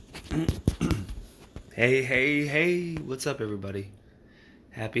Hey, what's up, everybody?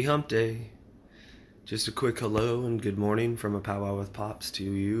 Happy hump day. Just a quick hello and good morning from A Pow-wow with Pops to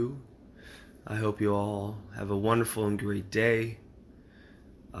you. I hope you all have a wonderful and great day.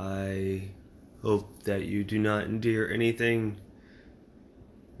 I hope that you do not endure anything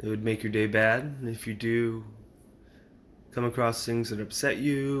that would make your day bad. And if you do come across things that upset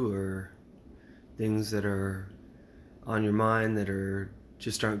you or things that are on your mind that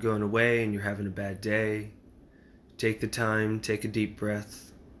just aren't going away and you're having a bad day, take the time, take a deep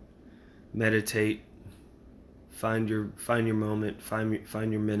breath, meditate, find your moment,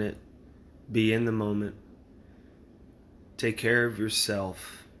 find your minute, be in the moment. Take care of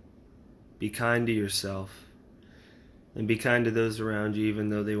yourself. Be kind to yourself. And be kind to those around you even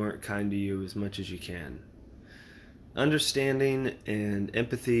though they weren't kind to you as much as you can. Understanding and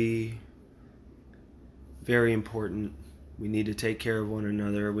empathy, very important. We need to take care of one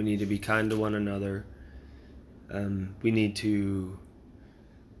another. We need to be kind to one another. We need to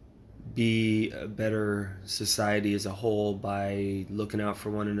be a better society as a whole by looking out for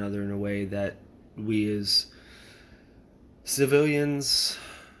one another in a way that we as civilians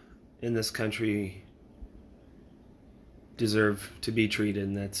in this country deserve to be treated,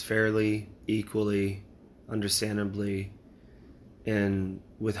 and that's fairly, equally, understandably, and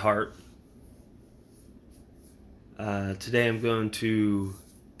with heart. Today I'm going to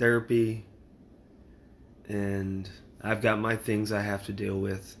therapy, and I've got my things I have to deal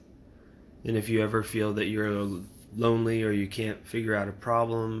with. And if you ever feel that you're lonely or you can't figure out a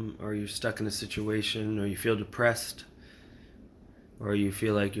problem or you're stuck in a situation or you feel depressed or you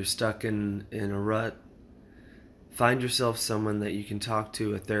feel like you're stuck in a rut, find yourself someone that you can talk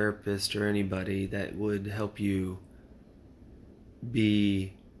to, a therapist or anybody that would help you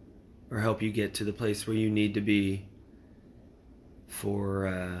be or help you get to the place where you need to be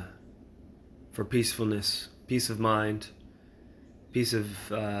for peacefulness, peace of mind, peace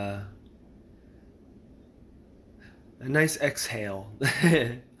of a nice exhale.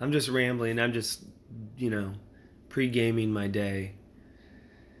 I'm just rambling. I'm just, pre-gaming my day.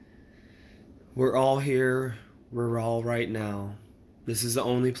 We're all here. We're all right now. This is the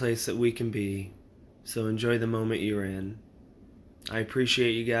only place that we can be. So enjoy the moment you're in. I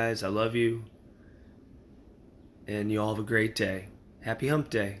appreciate you guys. I love you. And you all have a great day. Happy hump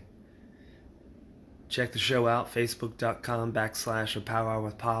day. Check the show out, facebook.com/A Pow-wow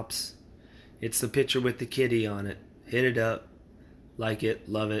with Pops. It's the picture with the kitty on it. Hit it up, like it,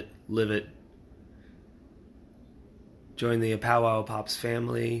 love it, live it. Join the A Pow-wow Pops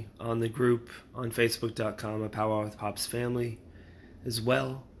family on the group on facebook.com, A Pow-wow with Pops family as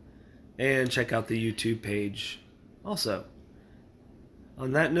well. And check out the YouTube page also.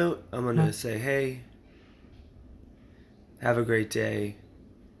 On that note, I'm going to say, hey, have a great day,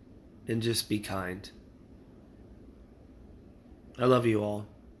 and just be kind. I love you all.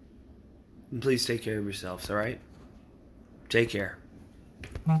 And please take care of yourselves, alright? Take care.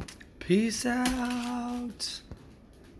 Peace out.